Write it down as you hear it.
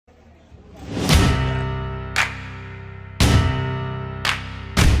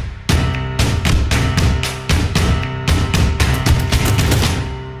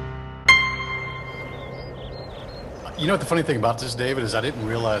You know what the funny thing about this, David, is I didn't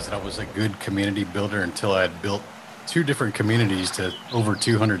realize that I was a good community builder until I had built two different communities to over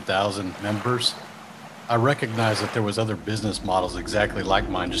 200,000 members. I recognized that there was other business models exactly like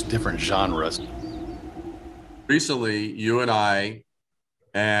mine, just different genres. Recently, you and I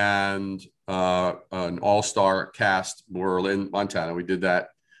and an all-star cast were in Montana. We did that.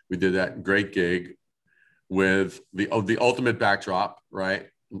 We did that great gig with the ultimate backdrop, right?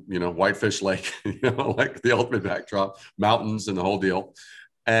 Whitefish Lake, like the ultimate backdrop, mountains and the whole deal.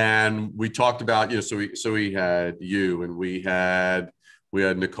 And we talked about, so we had you and we had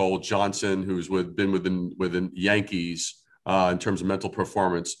Nicole Johnson, who's been with the Yankees in terms of mental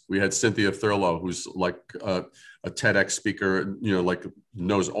performance. We had Cynthia Thurlow, who's like a TEDx speaker, like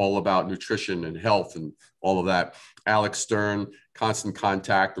knows all about nutrition and health and all of that. Alex Stern, Constant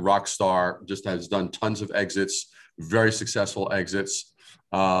Contact, the rock star, just has done tons of exits, very successful exits.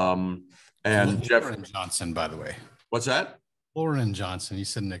 And Jeff, Lauren Johnson, by the way. what's that? Lauren Johnson. You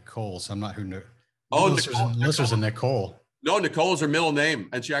said Nicole, so I'm not who knew. Oh, Unless there's a Nicole. No, Nicole is her middle name,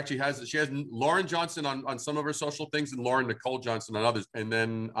 and she has Lauren Johnson on some of her social things, and Lauren Nicole Johnson on others. And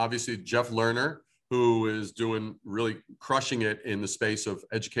then obviously Jeff Lerner, who is doing really crushing it in the space of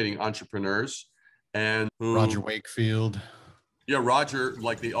educating entrepreneurs, and Roger Wakefield. Yeah, Roger,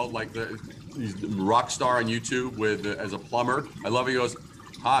 he's the rock star on YouTube with as a plumber. I love it. He goes,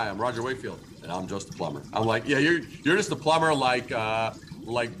 "Hi, I'm Roger Wakefield, and I'm just a plumber." I'm like, "Yeah, you're just a plumber, like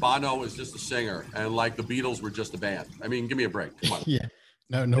Bono is just a singer, and like the Beatles were just a band. I mean, give me a break. Come on." Yeah,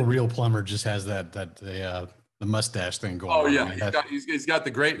 no real plumber just has the mustache thing going Oh on. yeah, he's got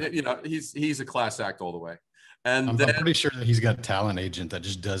the great. He's a class act all the way. And I'm then pretty sure that he's got a talent agent that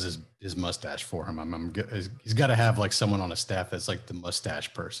just does his mustache for him. He's got to have like someone on a staff that's like the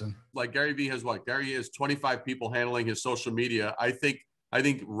mustache person. like Gary Vee has what? Gary has 25 people handling his social media. I think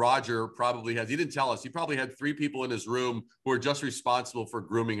Roger probably has. He didn't tell us. He probably had 3 people in his room who are just responsible for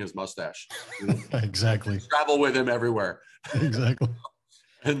grooming his mustache. Exactly. Travel with him everywhere. Exactly.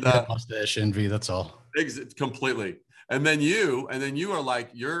 And mustache envy. That's all. completely. And then you are like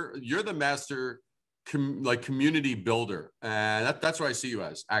you're the master community builder, and that's what I see you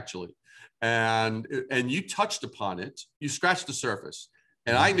as actually. And you touched upon it. You scratched the surface,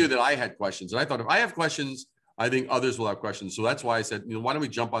 and I knew that I had questions, and I thought if I have questions, I think others will have questions. So that's why I said, why don't we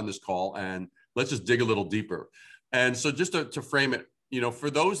jump on this call and let's just dig a little deeper. And so just to frame it, for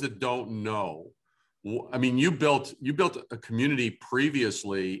those that don't know, I mean, you built a community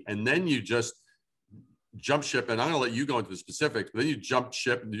previously, and then you just jump ship. And I'm going to let you go into the specifics. Then you jumped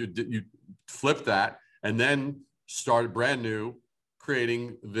ship, and you flipped that, and then started brand new,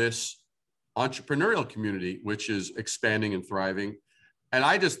 creating this entrepreneurial community, which is expanding and thriving. And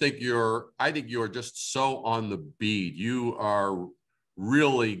I think you're just so on the beat. You are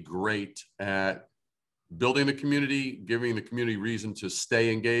really great at building the community, giving the community reason to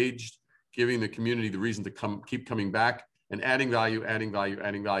stay engaged, giving the community the reason to keep coming back, and adding value.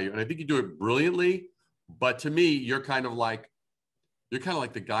 And I think you do it brilliantly. But to me, you're kind of like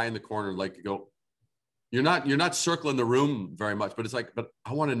the guy in the corner, like you go, you're not circling the room very much, but it's like, but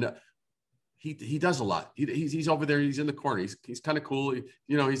I want to know. He does a lot. He's over there. He's in the corner. He's kind of cool.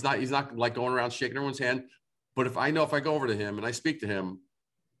 He's not like going around shaking everyone's hand. But if I go over to him and I speak to him,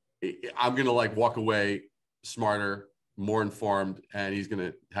 I'm going to like walk away smarter, more informed, and he's going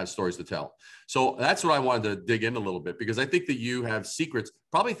to have stories to tell. So that's what I wanted to dig in a little bit, because I think that you have secrets,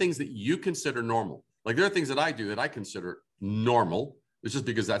 probably things that you consider normal. Like there are things that I do that I consider normal. It's just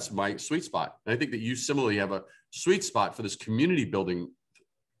because that's my sweet spot. And I think that you similarly have a sweet spot for this community building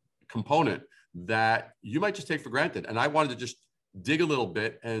component that you might just take for granted. And I wanted to just dig a little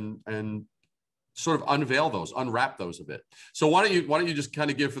bit and sort of unwrap those a bit. So why don't you just kind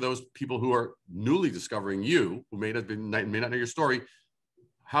of give, for those people who are newly discovering you, who may not know your story,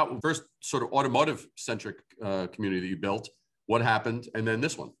 how first sort of automotive centric community that you built, what happened, and then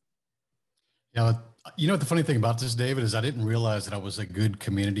this one. Yeah, you know what the funny thing about this, David, is I didn't realize that I was a good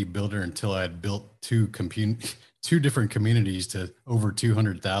community builder until I had built two different communities to over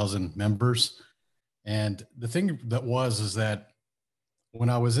 200,000 members. And the thing is that when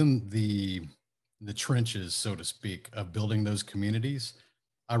I was in the trenches, so to speak, of building those communities,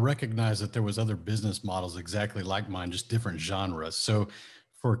 I recognized that there was other business models exactly like mine, just different genres. So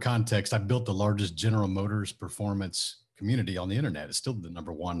for context, I built the largest General Motors performance community on the internet. It's still the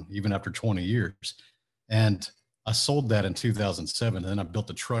number one, even after 20 years. And I sold that in 2007. And then I built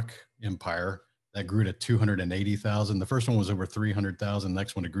a truck empire that grew to 280,000. The first one was over 300,000.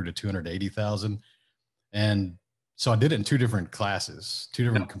 Next one, it grew to 280,000. And so I did it in two different classes,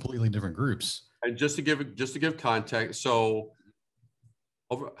 completely different groups. And just to give context, so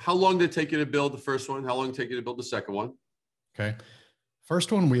Over how long did it take you to build the first one? How long did it take you to build the second one? Okay.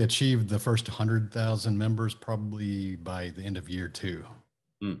 First one, we achieved the first 100,000 members probably by the end of year 2.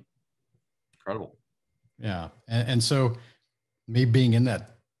 Incredible. Yeah. And so me being in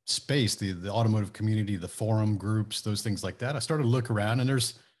that space, the automotive community, the forum groups, those things like that, I started to look around, and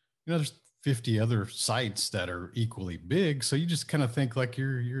there's 50 other sites that are equally big. So you just kind of think like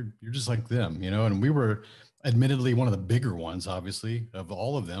you're just like them, and we were admittedly one of the bigger ones, obviously, of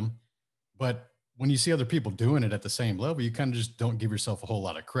all of them. But when you see other people doing it at the same level, you kind of just don't give yourself a whole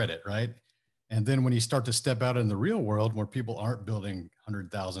lot of credit, right? And then when you start to step out in the real world where people aren't building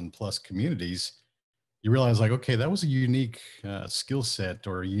 100,000 plus communities, you realize like, okay, that was a unique skill set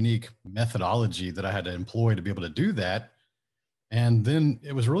or a unique methodology that I had to employ to be able to do that. And then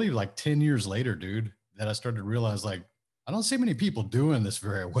it was really like 10 years later, dude, that I started to realize like, I don't see many people doing this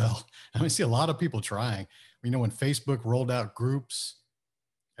very well. I see a lot of people trying. When Facebook rolled out groups,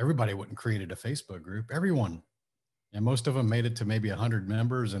 everybody went and created a Facebook group, everyone. And most of them made it to maybe 100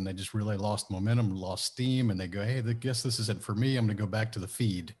 members, and they just really lost momentum, lost steam. And they go, hey, I guess this isn't for me. I'm going to go back to the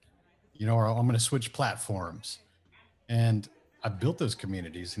feed, or I'm going to switch platforms. And I built those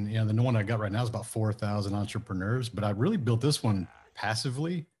communities, and the one I got right now is about 4,000 entrepreneurs, but I really built this one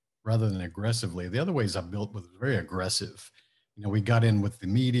passively rather than aggressively. The other ways I built was very aggressive. We got in with the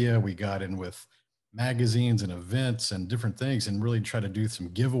media, we got in with magazines and events and different things, and really try to do some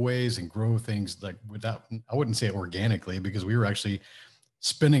giveaways and grow things like I wouldn't say organically, because we were actually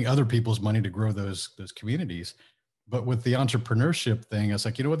spending other people's money to grow those communities. But with the entrepreneurship thing, I was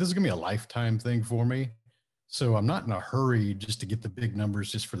like, you know what, this is gonna be a lifetime thing for me. So I'm not in a hurry just to get the big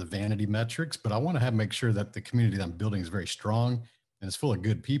numbers just for the vanity metrics, but I want to make sure that the community that I'm building is very strong and it's full of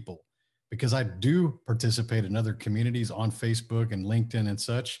good people, because I do participate in other communities on Facebook and LinkedIn and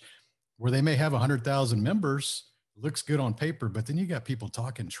such, where they may have 100,000 members, looks good on paper, but then you got people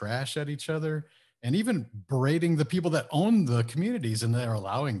talking trash at each other and even berating the people that own the communities, and they're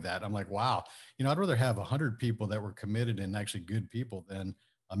allowing that. I'm like, wow, I'd rather have 100 people that were committed and actually good people than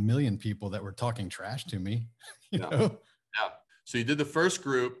a million people that were talking trash to me. Yeah. So you did the first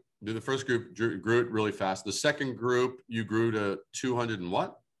group, grew it really fast. The second group, you grew to 200 and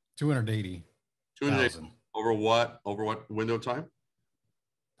what? 280,000. Over what window of time?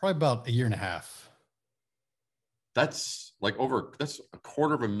 Probably about a year and a half. That's like that's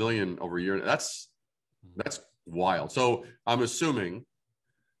 $250,000 over a year. That's wild. So I'm assuming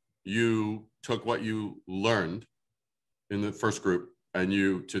you took what you learned in the first group and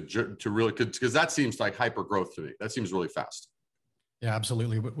you to really, because that seems like hyper growth to me. That seems really fast. Yeah,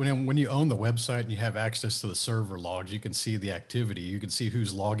 absolutely. But when you own the website and you have access to the server logs, you can see the activity. You can see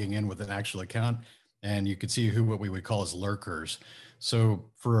who's logging in with an actual account, and you can see what we would call as lurkers. So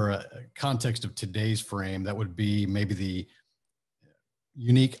for a context of today's frame, that would be maybe the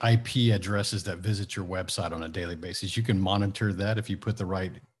unique IP addresses that visit your website on a daily basis. You can monitor that if you put the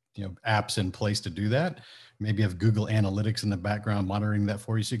right apps in place to do that. Maybe you have Google Analytics in the background monitoring that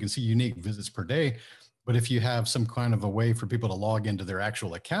for you, so you can see unique visits per day. But if you have some kind of a way for people to log into their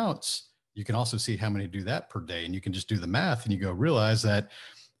actual accounts, you can also see how many do that per day. And you can just do the math, and you go realize that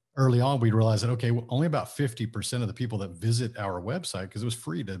early on, we realized that, okay, well, only about 50% of the people that visit our website, because it was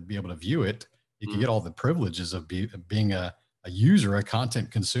free to be able to view it, you can get all the privileges of being a user, a content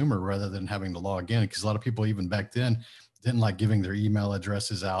consumer, rather than having to log in. Because a lot of people, even back then, didn't like giving their email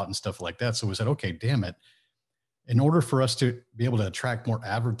addresses out and stuff like that. So we said, okay, damn it. In order for us to be able to attract more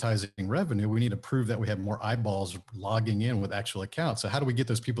advertising revenue, we need to prove that we have more eyeballs logging in with actual accounts. So how do we get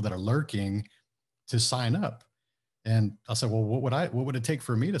those people that are lurking to sign up? And I said, well, what would it take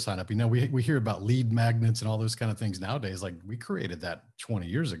for me to sign up? We hear about lead magnets and all those kind of things nowadays. Like, we created that 20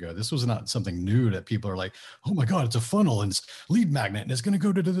 years ago. This was not something new that people are like, oh my God, it's a funnel and it's lead magnet and it's going to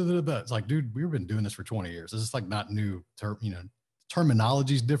go to. It's like, dude, we've been doing this for 20 years. This is like not new.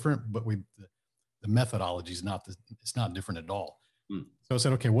 Terminology is different, but the methodology is it's not different at all. So I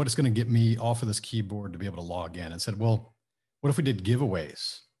said, okay, what is going to get me off of this keyboard to be able to log in? And said, well, what if we did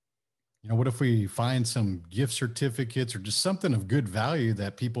giveaways? What if we find some gift certificates or just something of good value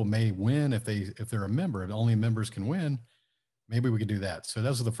that people may win if they're a member, and only members can win? Maybe we could do that. So that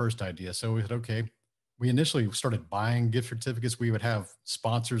was the first idea. So we said, okay, we initially started buying gift certificates. We would have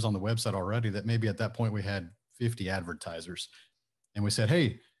sponsors on the website already that maybe at that point we had 50 advertisers. And we said,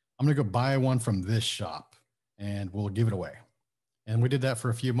 hey, I'm going to go buy one from this shop and we'll give it away. And we did that for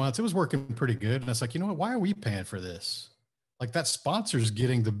a few months. It was working pretty good. And I was like, you know what? Why are we paying for this? Like, that sponsor's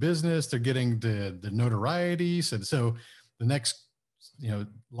getting the business, they're getting the notoriety. So the next,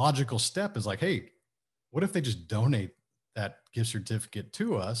 logical step is like, hey, what if they just donate that gift certificate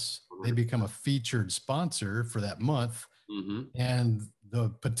to us? They become a featured sponsor for that month. Mm-hmm. And the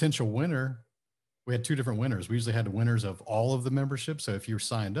potential winner, we had two different winners. We usually had the winners of all of the memberships. So if you were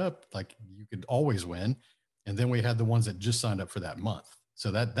signed up, like you could always win. And then we had the ones that just signed up for that month. So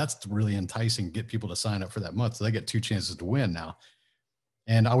that's really enticing, get people to sign up for that month. So they get two chances to win now.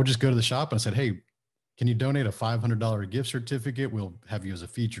 And I would just go to the shop and I said, hey, can you donate a $500 gift certificate? We'll have you as a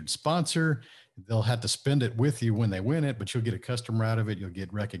featured sponsor. They'll have to spend it with you when they win it, but you'll get a customer out of it. You'll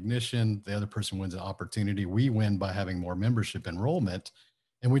get recognition. The other person wins an opportunity. We win by having more membership enrollment.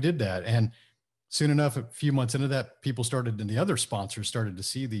 And we did that. And soon enough, a few months into that, people started, and the other sponsors started to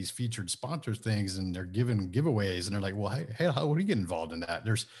see these featured sponsor things, and they're giving giveaways. And they're like, well, hey, how do you get involved in that?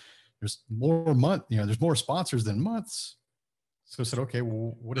 There's more there's more sponsors than months. So I said, okay,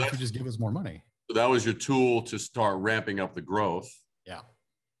 well, what if you just give us more money? So that was your tool to start ramping up the growth. Yeah.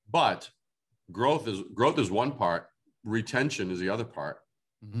 But growth is one part, retention is the other part.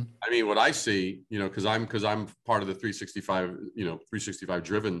 Mm-hmm. I mean, what I see, because I'm part of the 365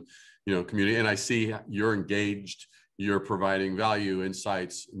 driven, community, and I see you're engaged, you're providing value,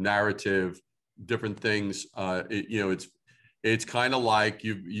 insights, narrative, different things. It's kind of like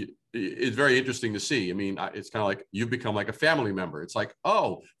it's very interesting to see. I mean, it's kind of like you've become like a family member. It's like,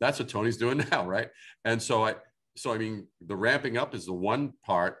 oh, that's what Tony's doing now, right? And so I mean, the ramping up is the one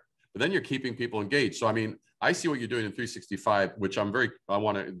part, but then you're keeping people engaged. So I mean, I see what you're doing in 365, which I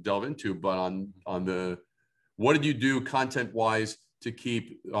want to delve into. But on what did you do content wise to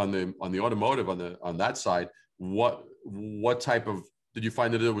keep on the automotive on that side? What type of, did you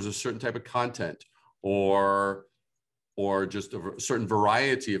find that there was a certain type of content or just a certain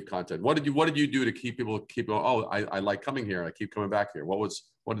variety of content? What did you do to keep people oh, I like coming here, I keep coming back here? What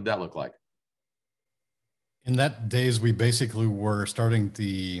did that look like? In that days, we basically were starting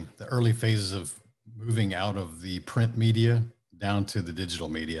the early phases of moving out of the print media down to the digital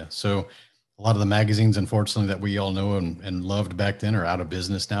media. So a lot of the magazines, unfortunately, that we all know and loved back then are out of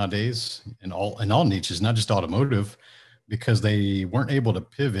business nowadays in all niches, not just automotive, because they weren't able to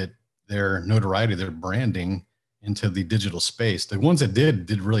pivot their notoriety, their branding into the digital space. The ones that did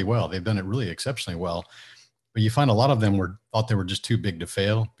really well. They've done it really exceptionally well. But you find a lot of them thought they were just too big to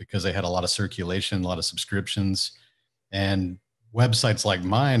fail because they had a lot of circulation, a lot of subscriptions, and websites like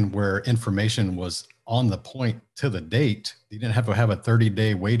mine where information was on the point to the date. You didn't have to have a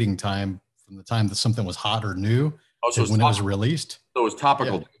 30-day waiting time from the time that something was hot or new to when it was released. So it was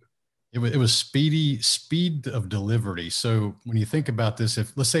topical. Yeah. It was speed of delivery. So when you think about this,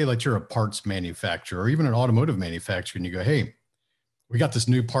 if let's say like you're a parts manufacturer or even an automotive manufacturer, and you go, hey, we got this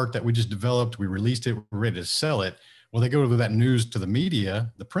new part that we just developed, we released it, we're ready to sell it. Well, they go to that news to the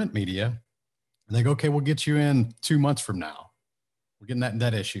media, the print media, and they go, okay, we'll get you in 2 months from now. We're getting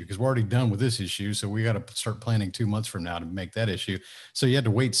that issue because we're already done with this issue. So we got to start planning 2 months from now to make that issue. So you had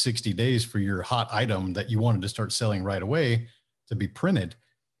to wait 60 days for your hot item that you wanted to start selling right away to be printed.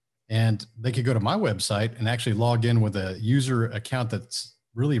 And they could go to my website and actually log in with a user account that's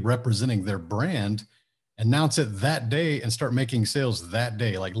really representing their brand, announce it that day, and start making sales that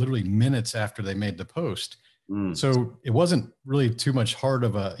day, like literally minutes after they made the post. So it wasn't really too much hard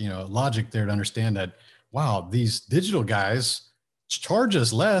of a logic there to understand that, wow, these digital guys charge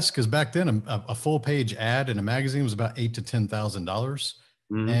us less, because back then a full page ad in a magazine was about $8,000 to $10,000,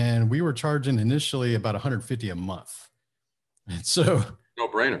 and we were charging initially about $150 a month. And so no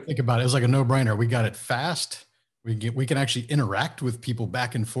brainer. Think about it. It was like a no brainer. We got it fast. We can actually interact with people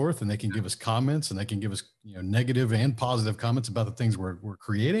back and forth, and they can give us comments, and they can give us negative and positive comments about the things we're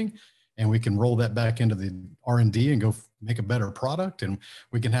creating, and we can roll that back into the R&D and go make a better product. And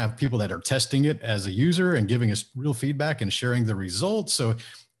we can have people that are testing it as a user and giving us real feedback and sharing the results. So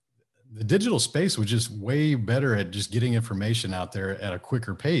the digital space was just way better at just getting information out there at a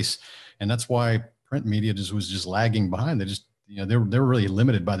quicker pace, and that's why print media was just lagging behind. They just they were really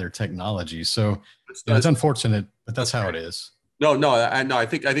limited by their technology. So it's unfortunate, but that's how it is. No, I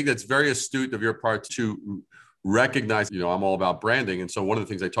think that's very astute of your part to recognize, I'm all about branding. And so one of the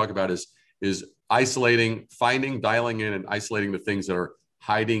things I talk about is isolating, finding, dialing in, and isolating the things that are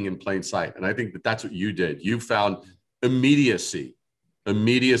hiding in plain sight. And I think that's what you did. You found immediacy.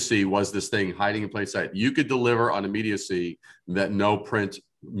 Immediacy was this thing hiding in plain sight. You could deliver on immediacy that no print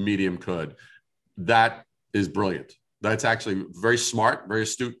medium could. That is brilliant. That's actually very smart, very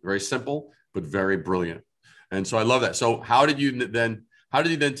astute, very simple, but very brilliant. And so I love that. So how did you then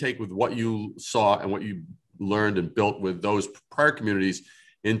take with what you saw and what you learned and built with those prior communities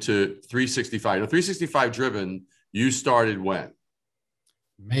into 365? Now, 365 driven, you started when?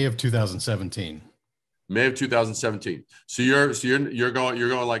 May of 2017. May of 2017. So you're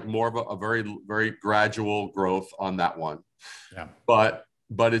going like more of a very, very gradual growth on that one. Yeah. But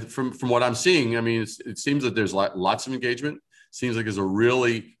but from what I'm seeing, I mean, it seems that there's lots of engagement. Seems like there's a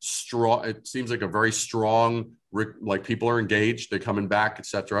really strong. It seems like a very strong. Like people are engaged. They're coming back,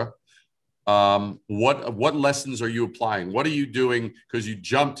 etc. What lessons are you applying? What are you doing? Because you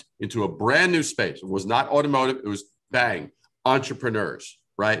jumped into a brand new space. It was not automotive. It was bang, entrepreneurs,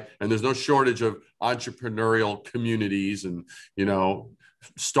 right? And there's no shortage of entrepreneurial communities and, you know,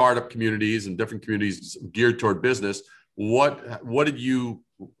 startup communities and different communities geared toward business. What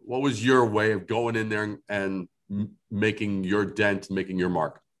was your way of going in there and making your dent, making your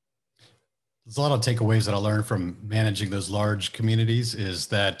mark? There's a lot of takeaways that I learned from managing those large communities is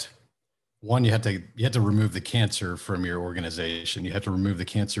that one, you have to remove the cancer from your organization. You have to remove the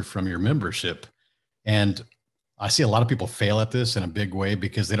cancer from your membership. And I see a lot of people fail at this in a big way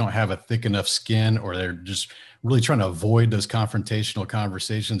because they don't have a thick enough skin, or they're just really trying to avoid those confrontational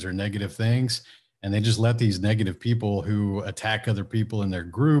conversations or negative things. And they just let these negative people who attack other people in their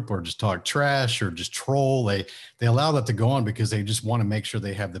group or just talk trash or just troll, they allow that to go on because they just want to make sure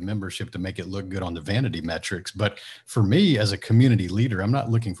they have the membership to make it look good on the vanity metrics. But for me as a community leader, I'm not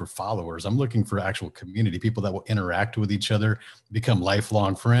looking for followers. I'm looking for actual community, people that will interact with each other, become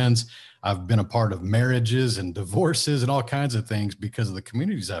lifelong friends. I've been a part of marriages and divorces and all kinds of things because of the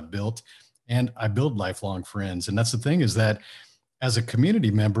communities I've built, and I build lifelong friends. And that's the thing, is that as a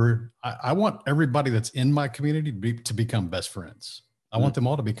community member, I want everybody that's in my community to become best friends. I want them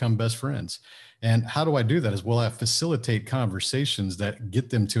all to become best friends. And how do I do that? Is, well, I facilitate conversations that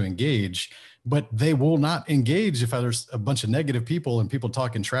get them to engage, but they will not engage if there's a bunch of negative people and people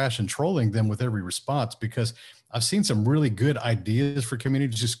talking trash and trolling them with every response, because I've seen some really good ideas for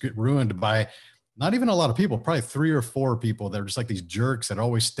communities just get ruined by not even a lot of people, probably 3 or 4 people that are just like these jerks that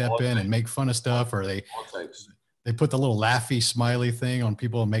always step in and make fun of stuff, or they put the little laughy smiley thing on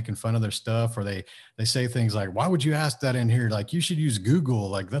people making fun of their stuff, or they say things like, why would you ask that in here? Like, you should use Google.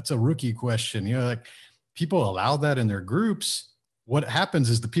 Like, that's a rookie question. You know, like, people allow that in their groups. What happens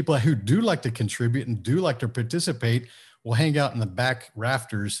is the people who do like to contribute and do like to participate will hang out in the back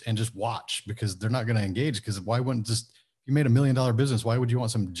rafters and just watch, because they're not going to engage. Because why wouldn't just, if you made $1 million business, why would you want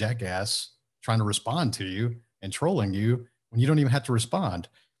some jackass trying to respond to you and trolling you when you don't even have to respond?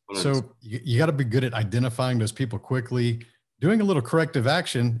 So you got to be good at identifying those people quickly, doing a little corrective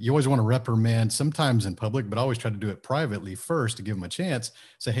action. You always want to reprimand, sometimes in public, but always try to do it privately first to give them a chance.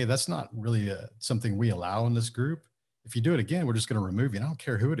 Say, hey, that's not really something we allow in this group. If you do it again, we're just going to remove you. And I don't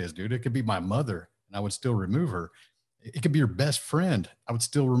care who it is, dude. It could be my mother and I would still remove her. It could be your best friend. I would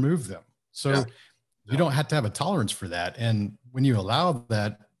still remove them. So you don't have to have a tolerance for that. And when you allow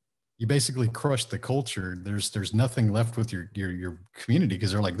that, you basically crush the culture. There's nothing left with your community,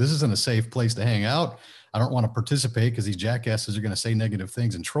 because they're like, this isn't a safe place to hang out. I don't want to participate because these jackasses are going to say negative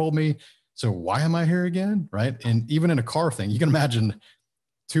things and troll me. So why am I here again? Right. And even in a car thing, you can imagine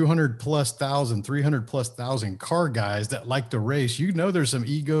 200,000+, 300,000+ car guys that like to race. You know, there's some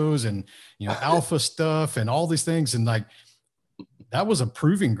egos and, you know, alpha stuff and all these things. And like, that was a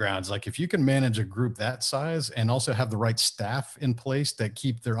proving grounds. Like, if you can manage a group that size and also have the right staff in place that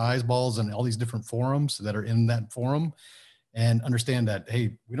keep their eyeballs on all these different forums that are in that forum, and understand that,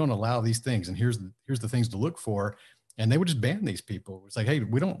 hey, we don't allow these things, and here's the things to look for. And they would just ban these people. It's like, hey,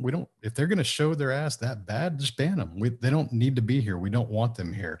 we don't, if they're going to show their ass that bad, just ban them. They don't need to be here. We don't want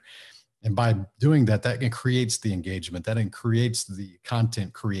them here. And by doing that, that creates the engagement, that creates the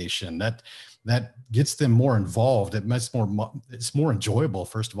content creation, that gets them more involved. It's more enjoyable,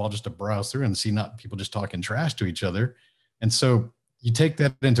 first of all, just to browse through and see not people just talking trash to each other. And so you take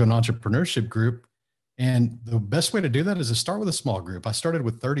that into an entrepreneurship group. And the best way to do that is to start with a small group. I started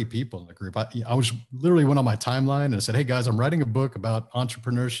with 30 people in the group. I was literally went on my timeline and I said, hey guys, I'm writing a book about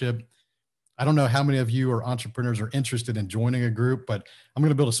entrepreneurship. I don't know how many of you are entrepreneurs are interested in joining a group, but I'm going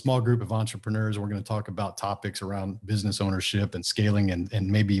to build a small group of entrepreneurs. We're going to talk about topics around business ownership and scaling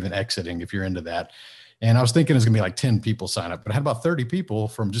and maybe even exiting if you're into that. And I was thinking it's going to be like 10 people sign up, but I had about 30 people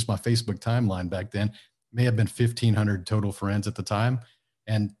from just my Facebook timeline back then. May have been 1,500 total friends at the time.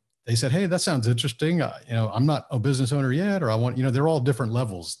 And they said, hey, that sounds interesting. You know, I'm not a business owner yet, or I want, you know, they're all different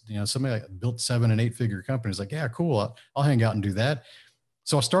levels. You know, somebody built 7 and 8 figure companies, like, yeah, cool. I'll hang out and do that.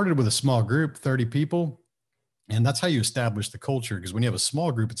 So I started with a small group, 30 people. And that's how you establish the culture. Because when you have a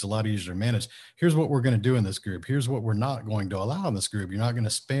small group, it's a lot easier to manage. Here's what we're going to do in this group. Here's what we're not going to allow in this group. You're not going to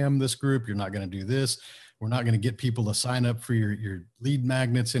spam this group. You're not going to do this. We're not going to get people to sign up for your lead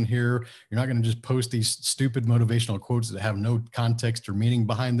magnets in here. You're not going to just post these stupid motivational quotes that have no context or meaning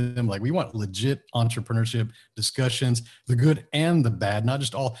behind them. Like, we want legit entrepreneurship discussions, the good and the bad, not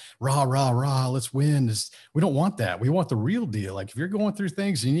just all rah, rah, rah, let's win. We don't want that. We want the real deal. Like, if you're going through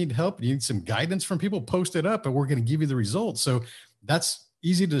things, you need help, you need some guidance from people, post it up and we're going to give you the results. So that's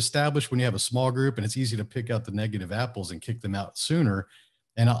easy to establish when you have a small group, and it's easy to pick out the negative apples and kick them out sooner.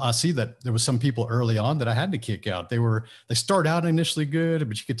 And I see that there was some people early on that I had to kick out. They start out initially good,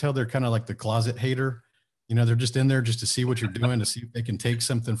 but you could tell they're kind of like the closet hater. You know, they're just in there just to see what you're doing, to see if they can take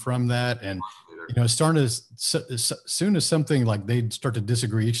something from that. And, you know, starting as soon as something like they start to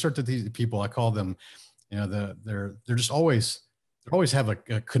disagree, you start to these people, I call them, you know, they're just always, they always have a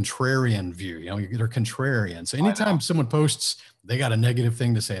contrarian view. You know, they're contrarian. So anytime someone posts, they got a negative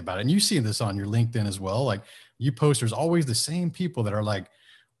thing to say about it. And you see this on your LinkedIn as well. Like you post, there's always the same people that are like,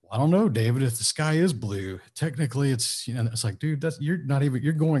 I don't know, David, if the sky is blue, technically it's, you know, it's like, dude, you're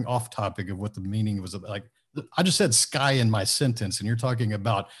going off topic of what the meaning was. Like, I just said sky in my sentence and you're talking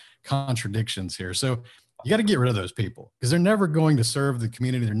about contradictions here. So you got to get rid of those people because they're never going to serve the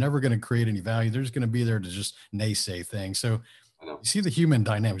community. They're never going to create any value. They're just going to be there to just naysay things. So you see the human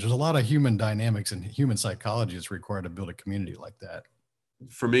dynamics. There's a lot of human dynamics and human psychology that's required to build a community like that.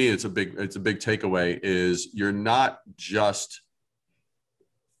 For me, it's a big takeaway is you're not just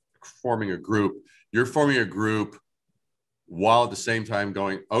forming a group. You're forming a group while at the same time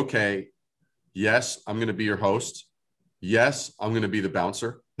going, okay, yes, I'm going to be your host. Yes, I'm going to be the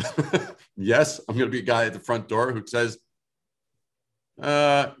bouncer. Yes, I'm going to be a guy at the front door who says,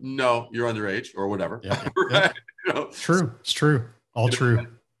 no, you're underage or whatever. Yeah. Right? You know? True. It's true. All true.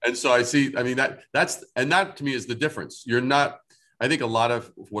 And so I see, I mean, that to me is the difference. You're not, I think a lot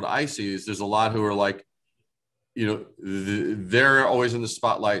of what I see is there's a lot who are like, you know, they're always in the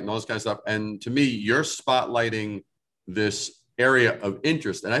spotlight and all this kind of stuff. And to me, you're spotlighting this area of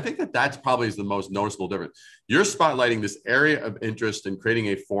interest. And I think that's probably is the most noticeable difference. You're spotlighting this area of interest and creating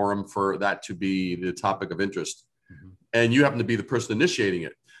a forum for that to be the topic of interest. Mm-hmm. And you happen to be the person initiating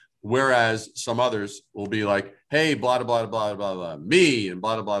it. Whereas some others will be like, hey, blah, blah, blah, blah, blah, blah, me, and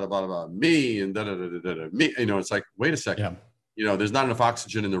blah, blah, blah, blah, blah, me, and da, da, da, da, da, me. You know, it's like, wait a second. Yeah. You know, there's not enough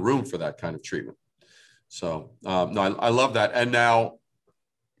oxygen in the room for that kind of treatment. So, no, I love that. And now,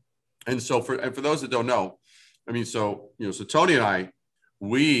 and so for those that don't know, I mean, so, you know, so Tony and I,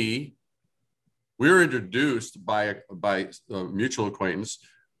 we were introduced by a mutual acquaintance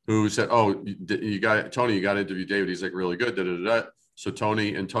who said, oh, you got Tony, you got to interview David. He's like really good. Da, da, da, da. So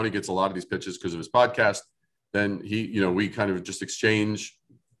Tony gets a lot of these pitches because of his podcast. Then he, you know, we kind of just exchange.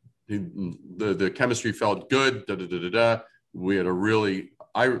 The chemistry felt good. Da, da, da, da, da. We had a really,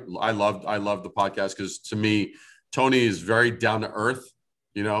 I loved the podcast because to me, Tony is very down to earth.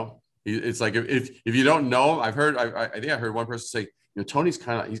 You know, it's like if you don't know him, I think I heard one person say, you know, Tony's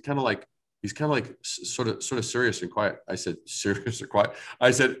kind of like sort of serious and quiet. I said, serious or quiet?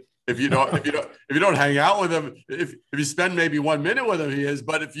 I said, if you don't hang out with him, if you spend maybe 1 minute with him, he is.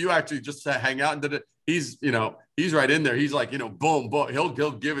 But if you actually just hang out and did it, he's right in there. He's like, you know, boom, boom. He'll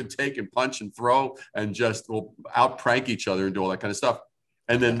give and take and punch and throw and just will out prank each other and do all that kind of stuff.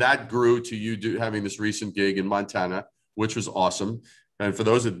 And then that grew to having this recent gig in Montana, which was awesome. And for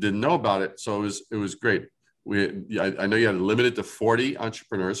those that didn't know about it, so it was great. I know you had limited to 40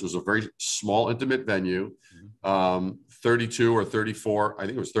 entrepreneurs. It was a very small, intimate venue. 32 or 34, I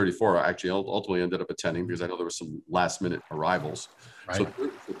think it was 34. I actually ultimately ended up attending because I know there were some last minute arrivals. Right. So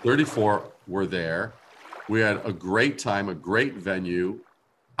 34 were there. We had a great time, a great venue.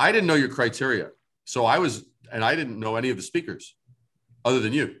 I didn't know your criteria. So I didn't know any of the speakers other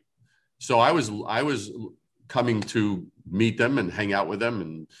than you. So I was coming to meet them and hang out with them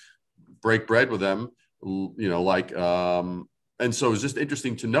and break bread with them, you know, like, and so it was just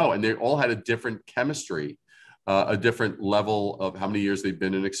interesting to know. And they all had a different chemistry, a different level of how many years they've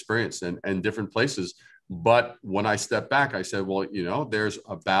been in experience and different places. But when I stepped back, I said, well, you know, there's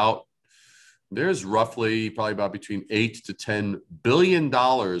roughly probably about between $8 to $10 billion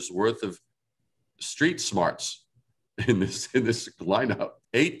worth of street smarts in this lineup.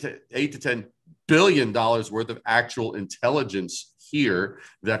 $8 to $10 billion worth of actual intelligence here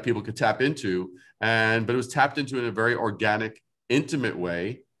that people could tap into. But it was tapped into in a very organic, intimate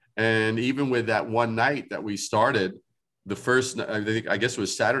way. And even with that one night that we started, the first, I guess it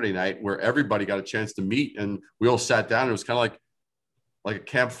was Saturday night, where everybody got a chance to meet and we all sat down. It was kind of like a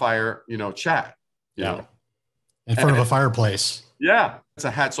campfire, you know, chat. You know? In front of a fireplace. Yeah. It's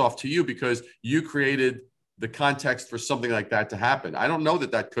a hats off to you because you created the context for something like that to happen. I don't know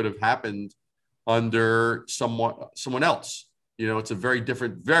that could have happened under someone else. You know, it's a very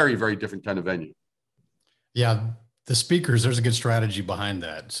different, very, very different kind of venue. Yeah. The speakers, there's a good strategy behind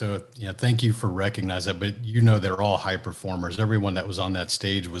that. So, thank you for recognizing that, but you know, they're all high performers. Everyone that was on that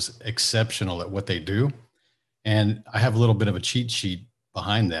stage was exceptional at what they do. And I have a little bit of a cheat sheet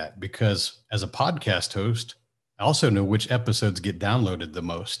behind that because as a podcast host, I also know which episodes get downloaded the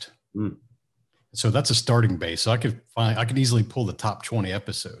most. So that's a starting base. So I can easily pull the top 20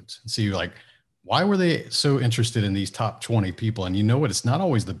 episodes and see like, why were they so interested in these top 20 people? And you know what? It's not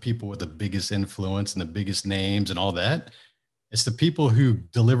always the people with the biggest influence and the biggest names and all that. It's the people who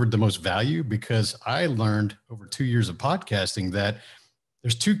delivered the most value, because I learned over 2 years of podcasting that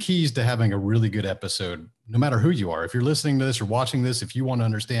there's two keys to having a really good episode, no matter who you are. If you're listening to this or watching this, if you want to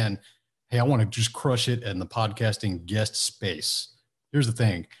understand, hey, I want to just crush it in the podcasting guest space. Here's the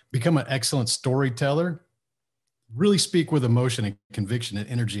thing: become an excellent storyteller, really speak with emotion and conviction and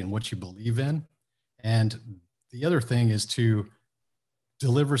energy in what you believe in. And the other thing is to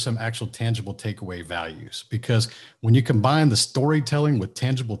deliver some actual tangible takeaway values, because when you combine the storytelling with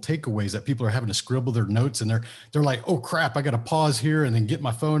tangible takeaways that people are having to scribble their notes and they're like, oh crap, I got to pause here and then get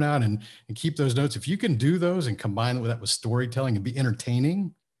my phone out and keep those notes. If you can do those and combine that with storytelling and be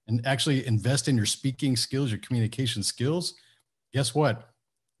entertaining and actually invest in your speaking skills, your communication skills, guess what?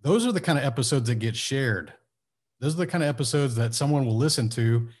 Those are the kind of episodes that get shared. Those are the kind of episodes that someone will listen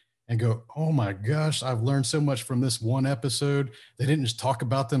to and go, oh my gosh, I've learned so much from this one episode. They didn't just talk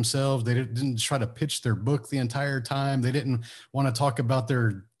about themselves. They didn't try to pitch their book the entire time. They didn't want to talk about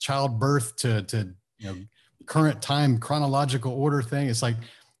their childbirth to current time chronological order thing. It's like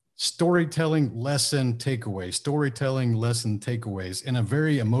storytelling lesson takeaways, storytelling lesson takeaways in a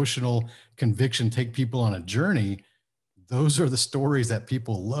very emotional conviction, take people on a journey. Those are the stories that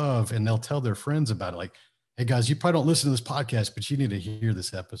people love, and they'll tell their friends about it. Like, hey guys, you probably don't listen to this podcast, but you need to hear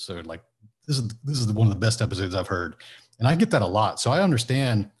this episode. Like this is one of the best episodes I've heard. And I get that a lot. So I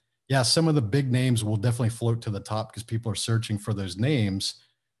understand, yeah, some of the big names will definitely float to the top because people are searching for those names.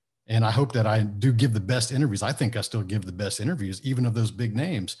 And I hope that I do give the best interviews. I think I still give the best interviews, even of those big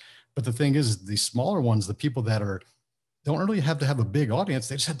names. But the thing is, the smaller ones, the people that don't really have to have a big audience.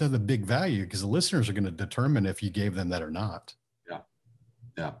 They just have to have a big value, because the listeners are going to determine if you gave them that or not. Yeah.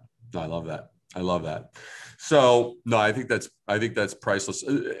 Yeah. No, I love that. I love that. So no, I think that's priceless.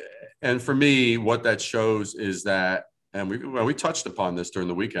 And for me, what that shows is that, and we touched upon this during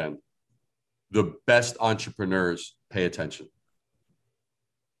the weekend, the best entrepreneurs pay attention.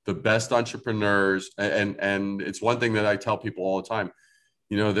 The best entrepreneurs, and it's one thing that I tell people all the time.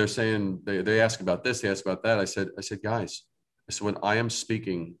 They're saying, they ask about this, they ask about that. I said, guys, when I am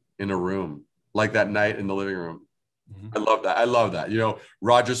speaking in a room like that night in the living room, I love that. I love that.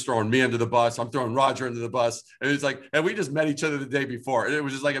 Roger's throwing me under the bus. I'm throwing Roger under the bus. And it's like, and we just met each other the day before. And it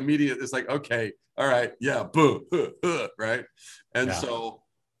was just like immediate. It's like, okay, all right. Yeah. Boo. Right. And Yeah. So,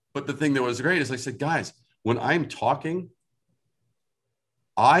 but the thing that was great is I said, guys, when I'm talking,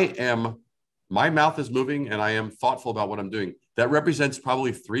 my mouth is moving and I am thoughtful about what I'm doing. That represents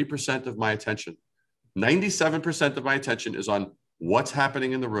probably 3% of my attention. 97% of my attention is on what's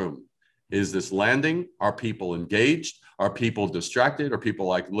happening in the room. Is this landing? Are people engaged? Are people distracted? Are people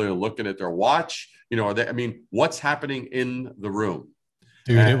like looking at their watch? What's happening in the room?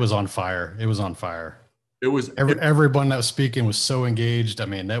 Dude, it was on fire. It was on fire. Everyone that was speaking was so engaged. I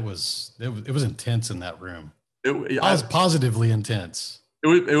mean, it was intense in that room. It was positively intense.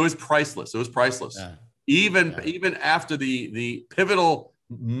 It was priceless. It was priceless. Yeah. Even after the pivotal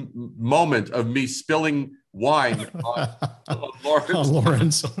moment of me spilling wine on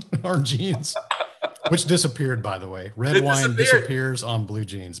Lawrence, our jeans, which disappeared, by the way. Red wine disappears on blue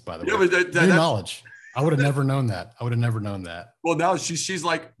jeans, by the way. But new knowledge. I would have never known that. Well, now she's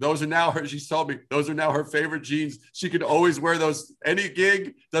like, those are now her. She's told me those are now her favorite jeans. She can always wear those. Any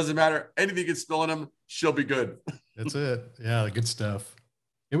gig, doesn't matter. Anything can spill in them, she'll be good. That's it. Yeah, good stuff.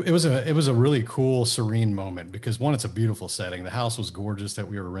 It was a really cool, serene moment, because one, it's a beautiful setting. The house was gorgeous that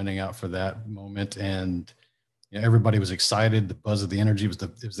we were renting out for that moment, and everybody was excited. The buzz of the energy it was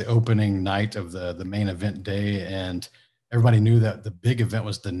the opening night of the main event day, and everybody knew that the big event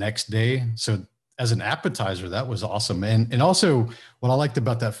was the next day. So as an appetizer, that was awesome. And also what I liked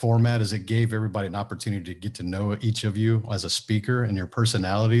about that format is it gave everybody an opportunity to get to know each of you as a speaker and your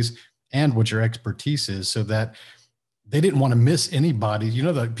personalities and what your expertise is, so that they didn't want to miss anybody.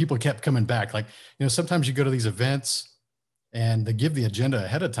 The people kept coming back. Like, sometimes you go to these events and they give the agenda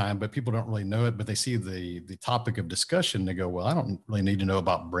ahead of time, but people don't really know it, but they see the topic of discussion. They go, well, I don't really need to know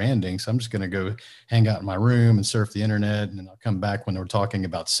about branding. So I'm just going to go hang out in my room and surf the internet. And then I'll come back when we're talking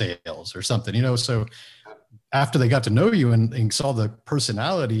about sales or something, so after they got to know you and saw the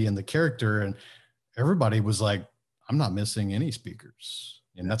personality and the character, and everybody was like, I'm not missing any speakers.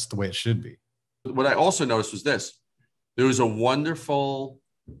 And that's the way it should be. What I also noticed was this. There was a wonderful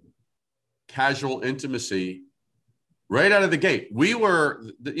casual intimacy right out of the gate. We were,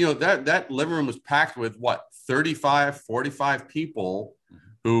 that living room was packed with 35, 45 people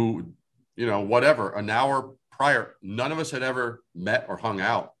who, whatever, an hour prior, none of us had ever met or hung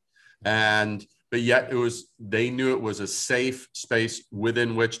out. And but yet they knew it was a safe space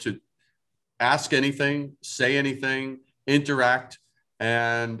within which to ask anything, say anything, interact.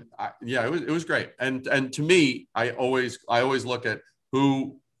 And yeah, it was great. And to me, I always look at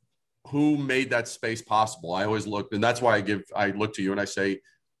who made that space possible. I always look, and that's why I look to you and I say,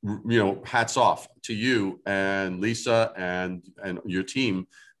 hats off to you and Lisa and your team,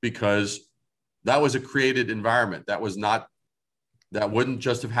 because that was a created environment. That wouldn't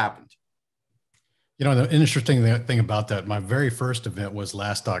just have happened. The interesting thing about that, my very first event was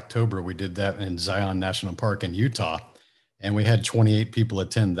last October. We did that in Zion National Park in Utah, and we had 28 people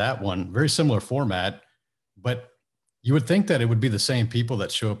attend that one. Very similar format, but you would think that it would be the same people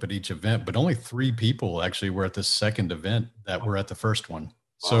that show up at each event, but only 3 people actually were at the second event that were at the first one.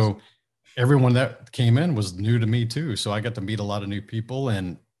 Awesome. So everyone that came in was new to me too. So I got to meet a lot of new people,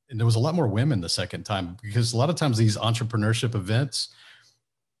 and there was a lot more women the second time, because a lot of times these entrepreneurship events,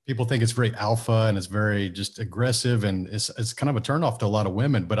 people think it's very alpha and it's very just aggressive, and it's kind of a turnoff to a lot of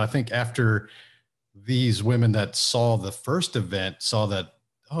women. But I think after these women that saw the first event saw that,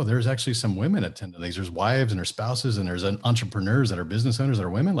 oh, there's actually some women attending these. There's wives and their spouses, and there's entrepreneurs that are business owners that are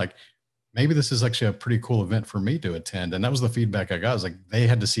women. Like, maybe this is actually a pretty cool event for me to attend. And that was the feedback I got. It was like, they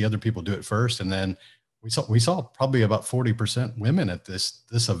had to see other people do it first. And then we saw probably about 40% women at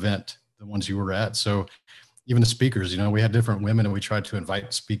this event, the ones you were at. So even the speakers, we had different women, and we tried to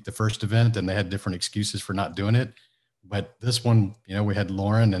invite to speak the first event, and they had different excuses for not doing it. But this one, we had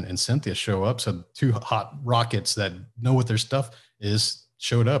Lauren and Cynthia show up. So 2 hot rockets that know what their stuff is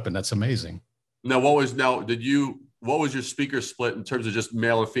showed up, and that's amazing. Now, what was your speaker split in terms of just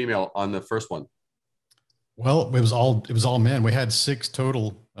male or female on the first one? Well, it was all men. We had 6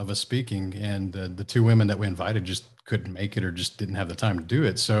 total of us speaking, and the 2 women that we invited just couldn't make it or just didn't have the time to do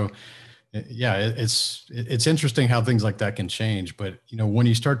it. So yeah, it's interesting how things like that can change. But, when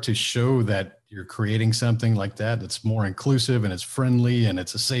you start to show that you're creating something like that, that's more inclusive and it's friendly and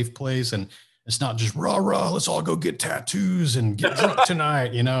it's a safe place, and it's not just rah, rah, let's all go get tattoos and get drunk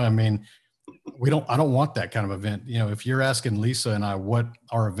tonight. I mean, I don't want that kind of event. If you're asking Lisa and I what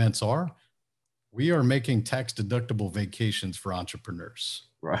our events are, we are making tax deductible vacations for entrepreneurs,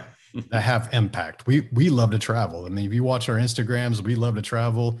 right? That have impact. We love to travel. I mean, if you watch our Instagrams, we love to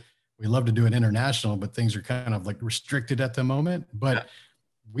travel. We love to do it international, but things are kind of like restricted at the moment. But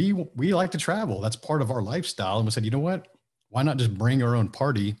we like to travel. That's part of our lifestyle. And we said, you know what? Why not just bring our own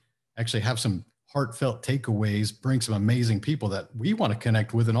party, actually have some heartfelt takeaways, bring some amazing people that we want to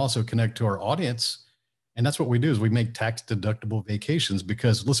connect with, and also connect to our audience. And that's what we do, is we make tax deductible vacations,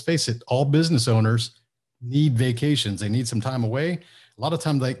 because let's face it, all business owners need vacations. They need some time away. A lot of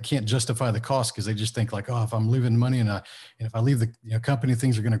times they can't justify the cost, because they just think like, oh, if I'm losing money and if I leave the company,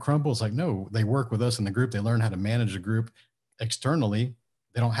 things are going to crumble. It's like, no, they work with us in the group. They learn how to manage a group externally.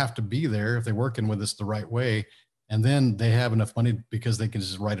 They don't have to be there if they're working with us the right way. And then they have enough money because they can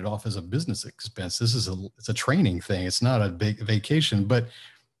just write it off as a business expense. It's a training thing. It's not a big vacation. But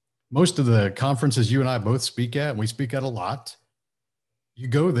most of the conferences you and I both speak at, and we speak at a lot, you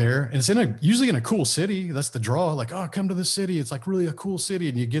go there and it's usually in a cool city. That's the draw. Like, oh, come to the city. It's like really a cool city.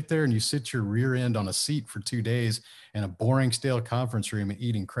 And you get there and you sit your rear end on a seat for 2 days in a boring, stale conference room and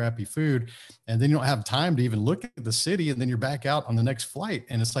eating crappy food. And then you don't have time to even look at the city. And then you're back out on the next flight.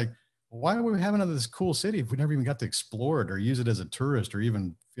 And it's like, why are we having this cool city if we never even got to explore it or use it as a tourist or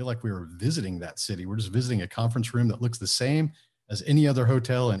even feel like we were visiting that city? We're just visiting a conference room that looks the same as any other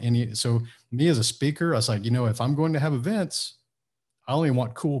hotel and so me as a speaker, I was like, if I'm going to have events, I only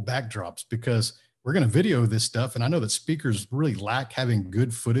want cool backdrops, because we're going to video this stuff. And I know that speakers really lack having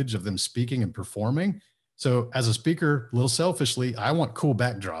good footage of them speaking and performing. So as a speaker, a little selfishly, I want cool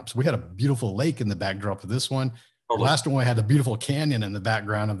backdrops. We had a beautiful lake in the backdrop of this one. The last one, we had a beautiful canyon in the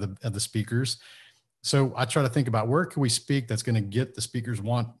background of the speakers. So I try to think about where can we speak that's going to get the speakers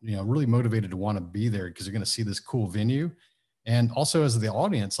really motivated to want to be there, because they're going to see this cool venue. And also as the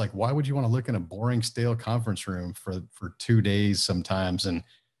audience, like, why would you want to look in a boring, stale conference room for 2 days sometimes and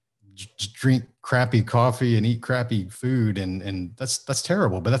drink crappy coffee and eat crappy food? And that's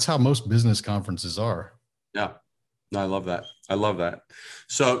terrible, but that's how most business conferences are. Yeah. No, I love that. I love that.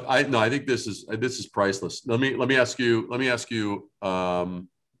 So I think this is priceless. Let me ask you,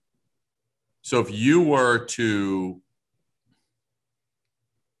 so if you were to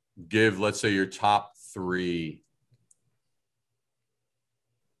give, let's say, your top 3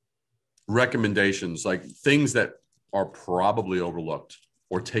 recommendations, like things that are probably overlooked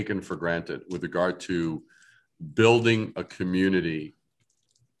or taken for granted with regard to building a community,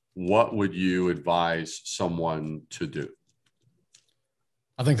 what would you advise someone to do?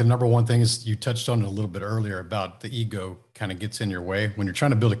 I think the number one thing is, you touched on it a little bit earlier, about the ego kind of gets in your way. When you're trying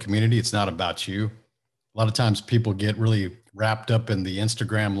to build a community, it's not about you. A lot of times people get really wrapped up in the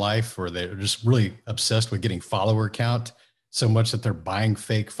Instagram life, or they're just really obsessed with getting follower count so much that they're buying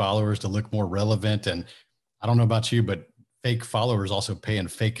fake followers to look more relevant. And I don't know about you, but fake followers also pay in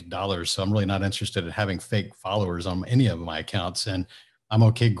fake dollars. So I'm really not interested in having fake followers on any of my accounts. And I'm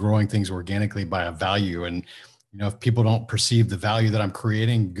okay growing things organically by a value. And if people don't perceive the value that I'm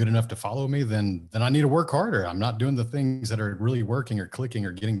creating good enough to follow me, then I need to work harder. I'm not doing the things that are really working or clicking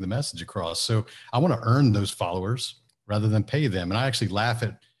or getting the message across. So I want to earn those followers rather than pay them. And I actually laugh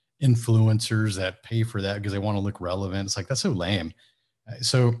at influencers that pay for that because they want to look relevant. It's like, that's so lame.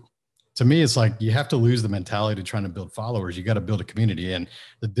 So to me, it's like you have to lose the mentality to trying to build followers. You got to build a community. And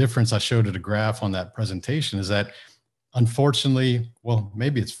the difference I showed at a graph on that presentation is that, unfortunately, well,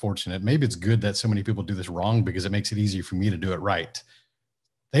 maybe it's fortunate, maybe it's good that so many people do this wrong because it makes it easier for me to do it right.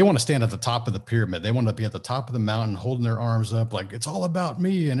 They want to stand at the top of the pyramid. They want to be at the top of the mountain, holding their arms up like it's all about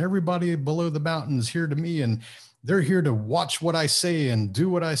me, and everybody below the mountain is here to me, and they're here to watch what I say and do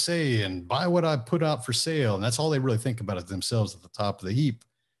what I say and buy what I put out for sale. And that's all they really think about, is themselves at the top of the heap.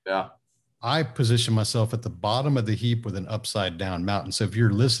 Yeah. I position myself at the bottom of the heap with an upside down mountain. So if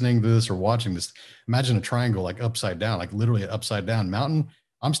you're listening to this or watching this, imagine a triangle like upside down, like literally an upside down mountain.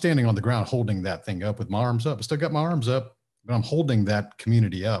 I'm standing on the ground holding that thing up with my arms up. I still got my arms up, but I'm holding that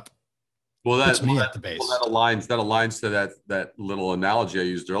community up. Well, that's me at the base. Well, that aligns to that little analogy I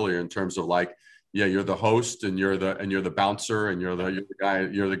used earlier in terms of like, yeah, you're the host and you're the bouncer and you're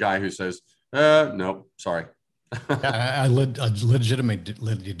the guy who says, no, sorry. I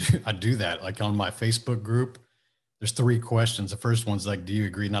legitimately I do that. Like on my Facebook group, there's 3 questions. The first one's like, do you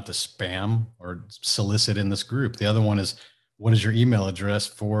agree not to spam or solicit in this group? The other one is, what is your email address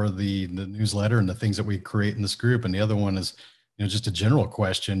for the newsletter and the things that we create in this group? And the other one is, just a general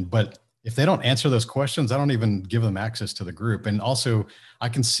question. But if they don't answer those questions, I don't even give them access to the group. And also I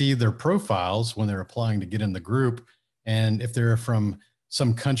can see their profiles when they're applying to get in the group. And if they're from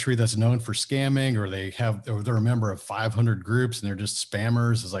some country that's known for scamming, or they're a member of 500 groups and they're just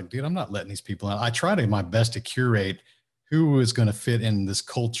spammers, it's like, dude, I'm not letting these people out. I try my best to curate who is going to fit in this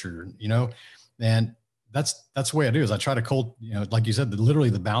culture, and that's the way I do is I try to like you said, literally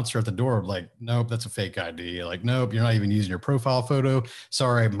the bouncer at the door, like, nope, that's a fake ID. Like, nope, you're not even using your profile photo.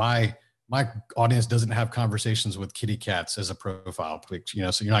 Sorry, my audience doesn't have conversations with kitty cats as a profile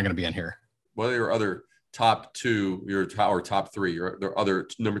picture, so you're not going to be in here. What are your other top 2, or top 3, or there are other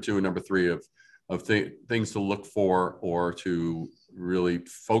number 2 and number 3 of things to look for or to really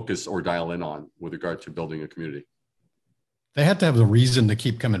focus or dial in on with regard to building a community? They had to have the reason to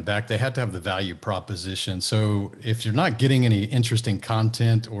keep coming back. They had to have the value proposition. So if you're not getting any interesting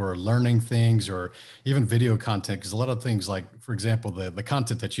content or learning things or even video content, because a lot of things like, for example, the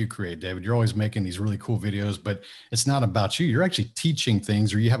content that you create, David, you're always making these really cool videos, but it's not about you. You're actually teaching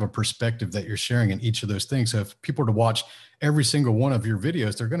things, or you have a perspective that you're sharing in each of those things. So if people are to watch every single one of your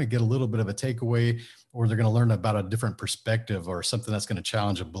videos, they're going to get a little bit of a takeaway, or they're going to learn about a different perspective or something that's going to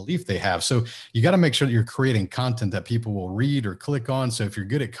challenge a belief they have. So you got to make sure that you're creating content that people will read or click on. So if you're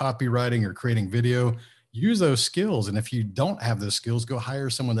good at copywriting or creating video, use those skills. And if you don't have those skills, go hire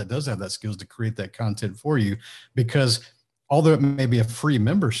someone that does have that skills to create that content for you, because although it may be a free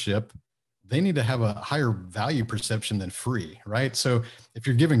membership, they need to have a higher value perception than free, right? So if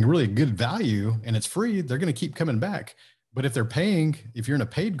you're giving really good value and it's free, they're going to keep coming back. But if they're paying, if you're in a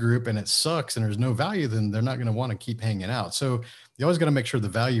paid group and it sucks and there's no value, then they're not going to want to keep hanging out. So you always got to make sure the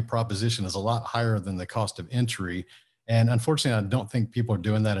value proposition is a lot higher than the cost of entry. And unfortunately, I don't think people are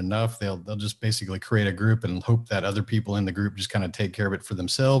doing that enough. They'll just basically create a group and hope that other people in the group just kind of take care of it for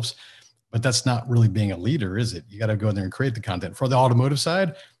themselves. But that's not really being a leader, is it? You got to go in there and create the content. For the automotive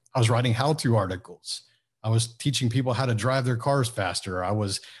side, I was writing how-to articles. I was teaching people how to drive their cars faster. I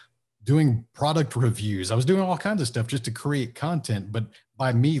was doing product reviews. I was doing all kinds of stuff just to create content. But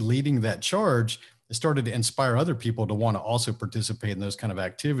by me leading that charge, it started to inspire other people to want to also participate in those kind of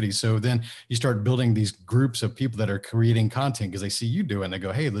activities. So then you start building these groups of people that are creating content because they see you do it and they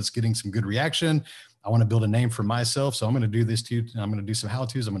go, hey, let's getting some good reaction. I want to build a name for myself. So I'm going to do this too. I'm going to do some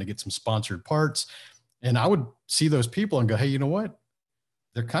how-tos. I'm going to get some sponsored parts. And I would see those people and go, hey, you know what?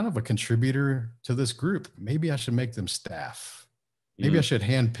 They're kind of a contributor to this group. Maybe I should make them staff. Maybe I should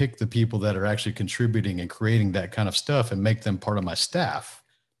handpick the people that are actually contributing and creating that kind of stuff and make them part of my staff.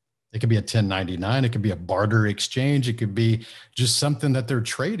 It could be a 1099. It could be a barter exchange. It could be just something that they're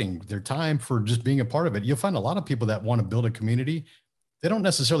trading their time for just being a part of it. You'll find a lot of people that want to build a community. They don't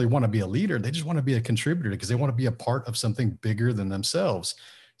necessarily want to be a leader. They just want to be a contributor because they want to be a part of something bigger than themselves.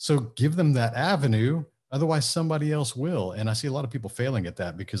 So give them that avenue Otherwise, somebody else will. And I see a lot of people failing at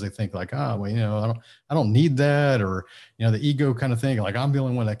that because they think like, oh, well, I don't need that. Or, the ego kind of thing, like, I'm the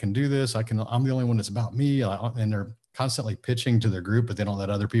only one that can do this. I'm the only one that's about me. And they're constantly pitching to their group, but they don't let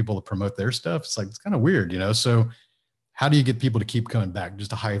other people to promote their stuff. It's like, it's kind of weird, So how do you get people to keep coming back?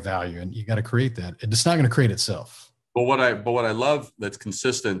 Just a high value. And you got to create that. It's not going to create itself. But what I love that's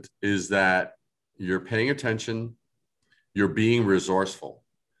consistent is that you're paying attention, you're being resourceful,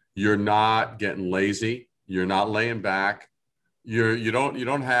 you're not getting lazy, you're not laying back, you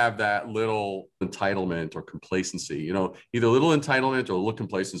don't have that little entitlement or complacency, either little entitlement or little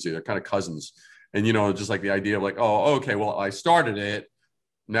complacency. They're kind of cousins. And just like the idea of like, oh, okay, well, I started it.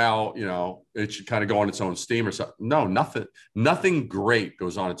 Now, it should kind of go on its own steam or something. No, nothing great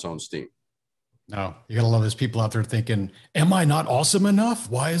goes on its own steam. No, you got to love those people out there thinking, am I not awesome enough?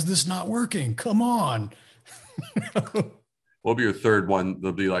 Why is this not working? Come on. What'll be your third one?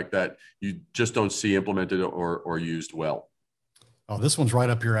 They'll be like that. You just don't see implemented or used well. Oh, this one's right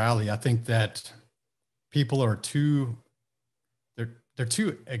up your alley. I think that people are they're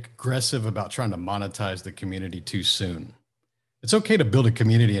too aggressive about trying to monetize the community too soon. It's okay to build a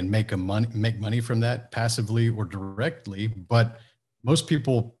community and make money from that passively or directly, but most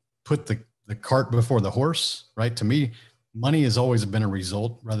people put the cart before the horse, right? To me, money has always been a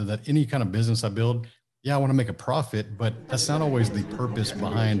result rather than any kind of business I build. Yeah, I want to make a profit, but that's not always the purpose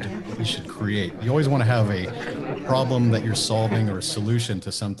behind what you should create. You always want to have a problem that you're solving or a solution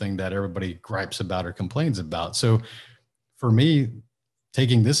to something that everybody gripes about or complains about. So for me,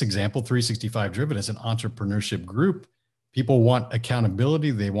 taking this example, 365 Driven as an entrepreneurship group, people want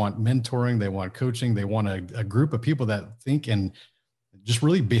accountability. They want mentoring. They want coaching. They want a group of people that think and just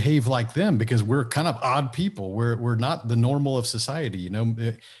really behave like them, because we're kind of odd people. We're not the normal of society.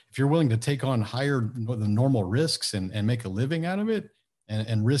 If you're willing to take on higher than normal risks and make a living out of it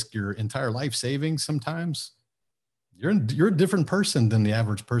and risk your entire life savings, sometimes you're a different person than the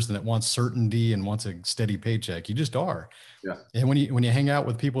average person that wants certainty and wants a steady paycheck. You just are. Yeah. And when you hang out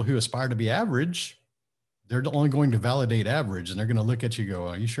with people who aspire to be average, they're only going to validate average, and they're going to look at you and go,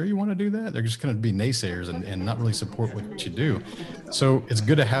 are you sure you want to do that? They're just going to be naysayers and not really support what you do. So it's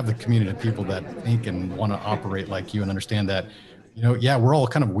good to have the community of people that think and want to operate like you and understand that, yeah, we're all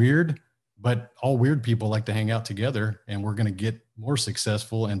kind of weird, but all weird people like to hang out together, and we're going to get more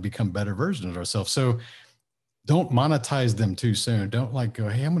successful and become better versions of ourselves. So don't monetize them too soon. Don't like go,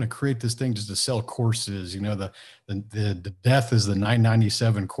 hey, I'm going to create this thing just to sell courses. The death is the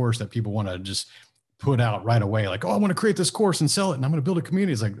 997 course that people want to just put out right away. Like, oh, I want to create this course and sell it, and I'm going to build a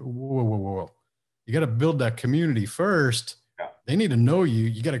community. It's like, whoa. You got to build that community first. Yeah. They need to know you.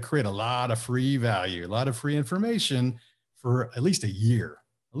 You got to create a lot of free value, a lot of free information for at least a year.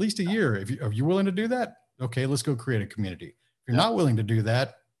 If you're willing to do that, okay, let's go create a community. If you're not willing to do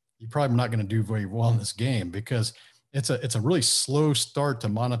that, you're probably not going to do very well in this game, because it's a really slow start to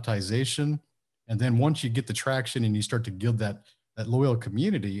monetization. And then once you get the traction and you start to build that loyal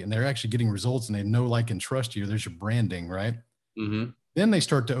community, and they're actually getting results and they know, like, and trust you, there's your branding, right? Mm-hmm. Then they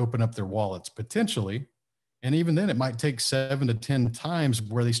start to open up their wallets potentially. And even then it might take 7 to 10 times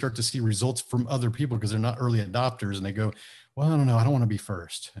where they start to see results from other people, because they're not early adopters, and they go, well, I don't know. I don't want to be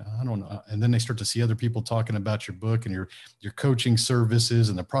first. I don't know. And then they start to see other people talking about your book and your coaching services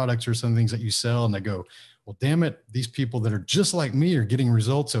and the products or some things that you sell. And they go, well, damn it, these people that are just like me are getting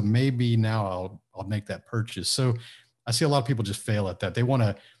results. So maybe now I'll make that purchase. So I see a lot of people just fail at that. They want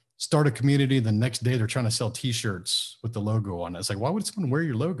to start a community. The next day they're trying to sell t-shirts with the logo on it. It's like, why would someone wear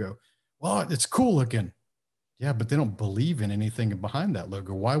your logo? Well, it's cool looking. Yeah, but they don't believe in anything behind that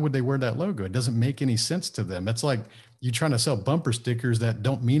logo. Why would they wear that logo? It doesn't make any sense to them. It's like you trying to sell bumper stickers that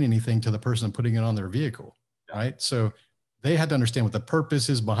don't mean anything to the person putting it on their vehicle, right? So they had to understand what the purpose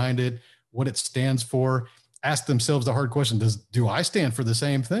is behind it, what it stands for, ask themselves the hard question, do I stand for the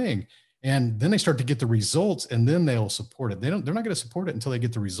same thing? And then they start to get the results, and then they'll support it. They're not going to support it until they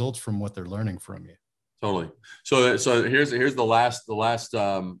get the results from what they're learning from you. Totally. So here's the last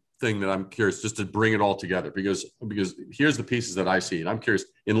thing that I'm curious, just to bring it all together, because here's the pieces that I see, and I'm curious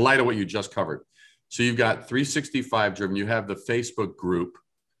in light of what you just covered. So you've got 365 Driven. You have the Facebook group.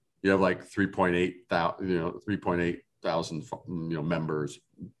 You have like 3.8 thousand members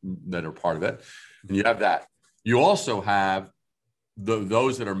that are part of it, and you have that. You also have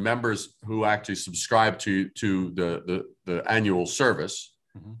those that are members who actually subscribe to the annual service.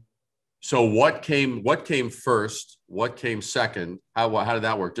 Mm-hmm. So what came first? What came second? How did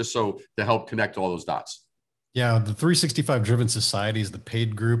that work? Just so to help connect all those dots. Yeah, the 365 Driven Society is the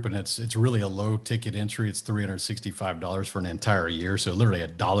paid group, and it's really a low ticket entry. It's $365 for an entire year, so literally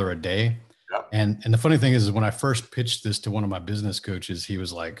 $1 a day. Yep. And the funny thing is when I first pitched this to one of my business coaches, he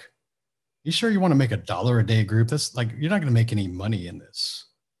was like, you sure you want to make $1 a day group? That's like, you're not going to make any money in this.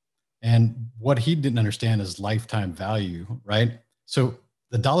 And what he didn't understand is lifetime value, right? So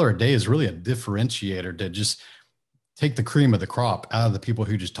the dollar a day is really a differentiator to just take the cream of the crop out of the people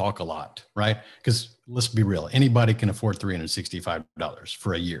who just talk a lot, right? Because let's be real, anybody can afford $365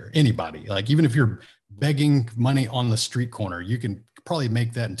 for a year. Anybody, like even if you're begging money on the street corner, you can probably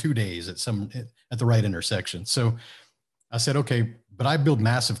make that in 2 days at the right intersection. So I said, okay, but I build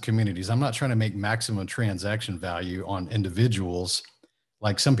massive communities. I'm not trying to make maximum transaction value on individuals.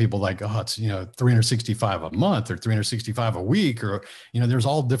 Like some people like, oh, it's, 365 a month or 365 a week, or, there's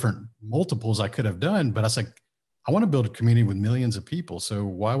all different multiples I could have done. But I was like, I want to build a community with millions of people. So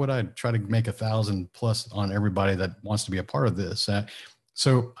why would I try to make 1,000 plus on everybody that wants to be a part of this?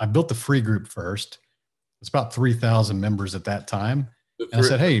 So I built the free group first. It's about 3,000 members at that time. And I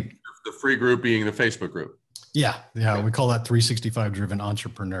said, hey, the free group being the Facebook group. Yeah. Okay. We call that 365 driven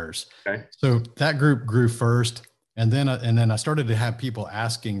entrepreneurs. Okay. So that group grew first. And then I started to have people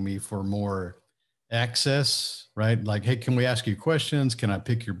asking me for more access, right? Like, hey, can we ask you questions? Can I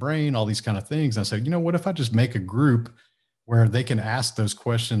pick your brain? All these kind of things. And I said, what if I just make a group where they can ask those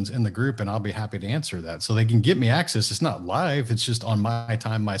questions in the group and I'll be happy to answer that. So they can get me access. It's not live. It's just on my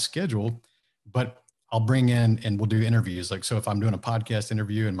time, my schedule, but I'll bring in and we'll do interviews. Like, so if I'm doing a podcast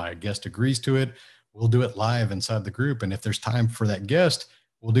interview and my guest agrees to it, we'll do it live inside the group. And if there's time for that guest,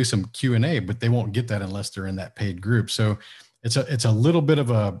 we'll do some Q&A, but they won't get that unless they're in that paid group. So it's a little bit of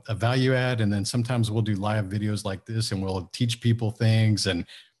a value add. And then sometimes we'll do live videos like this and we'll teach people things. And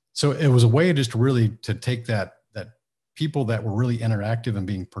so it was a way just really to take that people that were really interactive and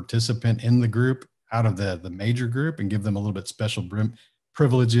being participant in the group out of the major group and give them a little bit special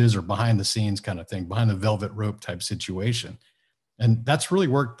privileges or behind the scenes kind of thing, behind the velvet rope type situation. And that's really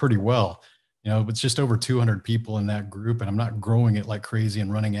worked pretty well. It's just over 200 people in that group, and I'm not growing it like crazy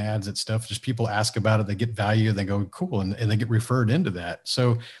and running ads and stuff. Just people ask about it, they get value, they go, cool, and they get referred into that.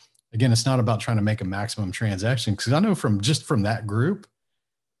 So again, it's not about trying to make a maximum transaction, because I know from that group,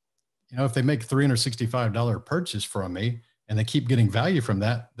 if they make $365 purchase from me and they keep getting value from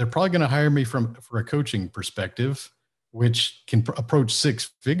that, they're probably going to hire me for a coaching perspective, which can approach 6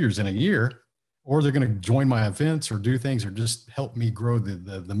 figures in a year, or they're going to join my events or do things or just help me grow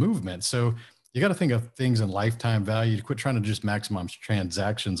the movement. So you got to think of things in lifetime value. To quit trying to just maximize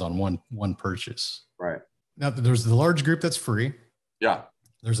transactions on one purchase. Right. Now there's the large group that's free. Yeah.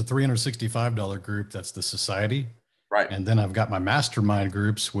 There's a $365 group. That's the society. Right. And then I've got my mastermind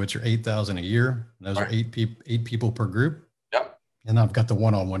groups, which are 8,000 a year. Those are eight people per group. Yep. And I've got the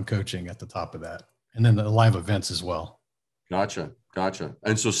one-on-one coaching at the top of that. And then the live events as well. Gotcha.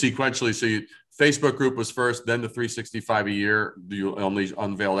 And so sequentially, so Facebook group was first, then the 365 a year, you only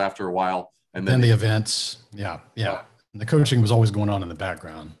unveiled after a while. And then the events. Yeah. And the coaching was always going on in the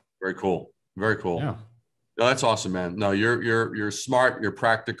background. Very cool. Yeah. No, that's awesome, man. No, you're smart, you're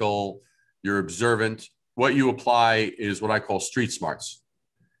practical, you're observant. What you apply is what I call street smarts.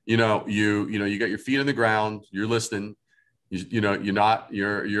 You got your feet on the ground, you're listening. You're not,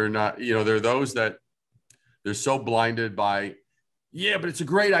 there are those that they're so blinded by, yeah, but it's a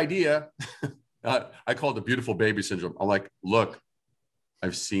great idea. I call it the beautiful baby syndrome. I'm like, look,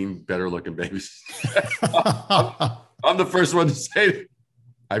 I've seen better looking babies. I'm the first one to say it.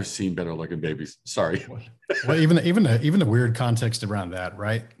 I've seen better looking babies. Sorry. Well, even the weird context around that,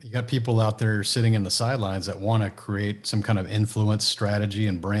 right? You got people out there sitting in the sidelines that want to create some kind of influence strategy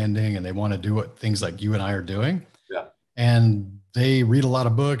and branding, and they want to do things like you and I are doing. Yeah. And they read a lot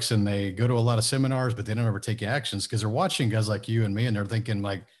of books and they go to a lot of seminars, but they don't ever take actions because they're watching guys like you and me, and they're thinking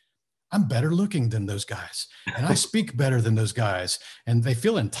like, I'm better looking than those guys, and I speak better than those guys. And they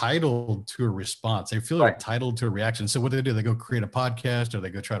feel entitled to a response. They feel entitled to a reaction. So what do? They go create a podcast, or they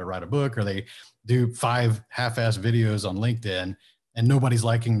go try to write a book, or they do 5 half-ass videos on LinkedIn, and nobody's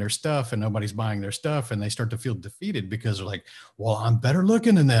liking their stuff and nobody's buying their stuff. And they start to feel defeated because they're like, well, I'm better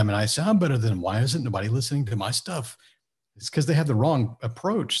looking than them and I sound better than them. Why isn't nobody listening to my stuff? It's because they have the wrong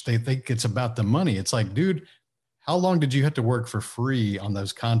approach. They think it's about the money. It's like, dude, how long did you have to work for free on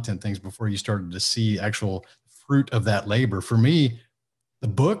those content things before you started to see actual fruit of that labor? For me, the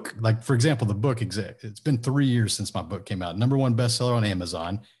book, like for example, the book, it's been 3 years since my book came out. #1 bestseller on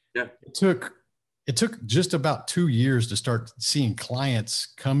Amazon. Yeah. It took just about 2 years to start seeing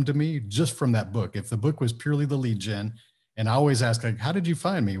clients come to me just from that book. If the book was purely the lead gen, and I always ask, like, how did you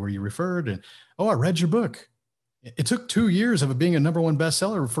find me? Were you referred? And, oh, I read your book. It took 2 years of it being a #1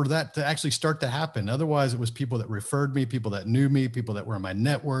 bestseller for that to actually start to happen. Otherwise, it was people that referred me, people that knew me, people that were in my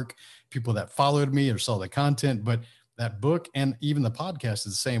network, people that followed me or saw the content. But that book and even the podcast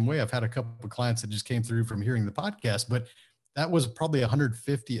is the same way. I've had a couple of clients that just came through from hearing the podcast, but that was probably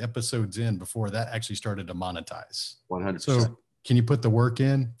 150 episodes in before that actually started to monetize. 100%. So can you put the work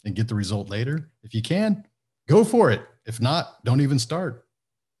in and get the result later? If you can, go for it. If not, don't even start.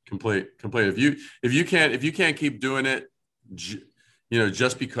 Complete. If you can't keep doing it,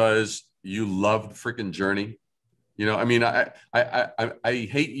 just because you love the freaking journey. I mean, I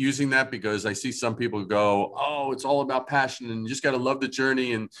hate using that because I see some people go, oh, it's all about passion and you just got to love the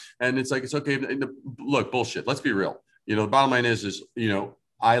journey. And it's like, it's okay. Look, bullshit. Let's be real. The bottom line is,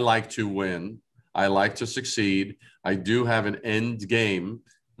 I like to win. I like to succeed. I do have an end game.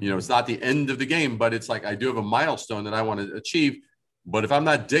 It's not the end of the game, but it's like, I do have a milestone that I want to achieve. But if I'm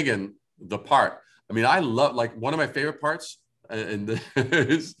not digging the part, I mean, I love, like, one of my favorite parts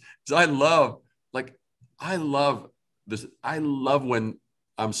is I love this. I love when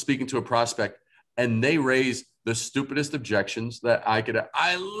I'm speaking to a prospect and they raise the stupidest objections that I could.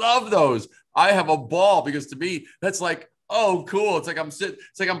 I love those. I have a ball because to me, that's like, oh, cool. It's like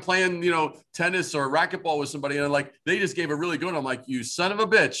I'm playing, tennis or racquetball with somebody and like, they just gave a really good one. I'm like, you son of a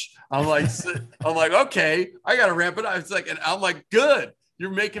bitch. I'm like, okay, I got to ramp it up. It's like, and I'm like, good. You're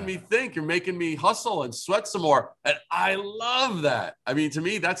making me think. You're making me hustle and sweat some more. And I love that. I mean, to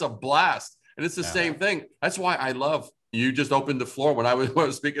me, that's a blast. And it's the same thing. That's why I love, you just opened the floor when I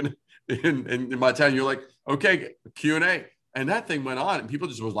was speaking in my town. You're like, okay, Q&A. And that thing went on and people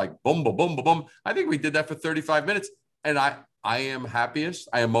just was like, boom, boom, boom, boom, boom. I think we did that for 35 minutes. And I am happiest.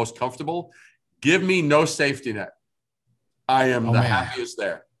 I am most comfortable. Give me no safety net. I am happiest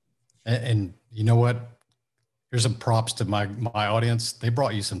there. And you know what? Here's some props to my audience. They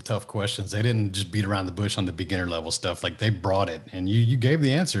brought you some tough questions. They didn't just beat around the bush on the beginner level stuff. Like, they brought it and you gave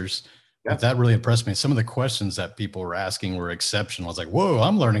the answers. Yeah. But that really impressed me. Some of the questions that people were asking were exceptional. I was like, whoa,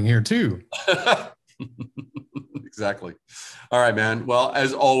 I'm learning here too. Exactly. All right, man. Well,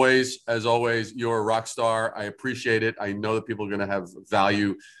 as always, you're a rock star. I appreciate it. I know that people are going to have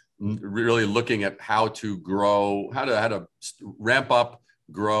value really looking at how to grow, how to ramp up,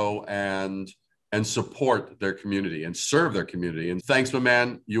 grow, and support their community and serve their community. And thanks, my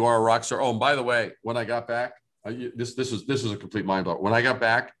man. You are a rock star. Oh, and by the way, when I got back, this was a complete mind blow. When I got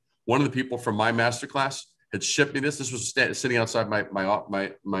back, one of the people from my masterclass had shipped me this. This was sitting outside my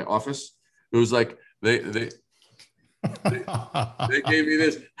office. It was like they gave me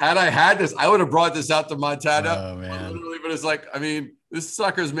this. Had I had this, I would have brought this out to Montana. Oh, man. Literally, but it's like, I mean, this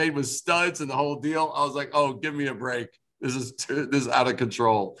sucker's made with studs and the whole deal. I was like, oh, give me a break. This is out of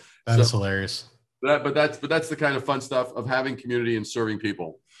control. That's hilarious. But that's the kind of fun stuff of having community and serving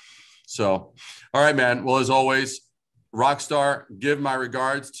people. So, all right, man. Well, as always, Rockstar, give my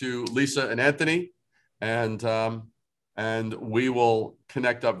regards to Lisa and Anthony, and we will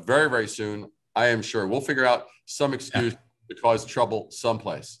connect up very, very soon. I am sure we'll figure out some excuse to cause trouble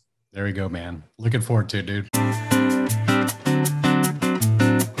someplace. There we go, man. Looking forward to it, dude.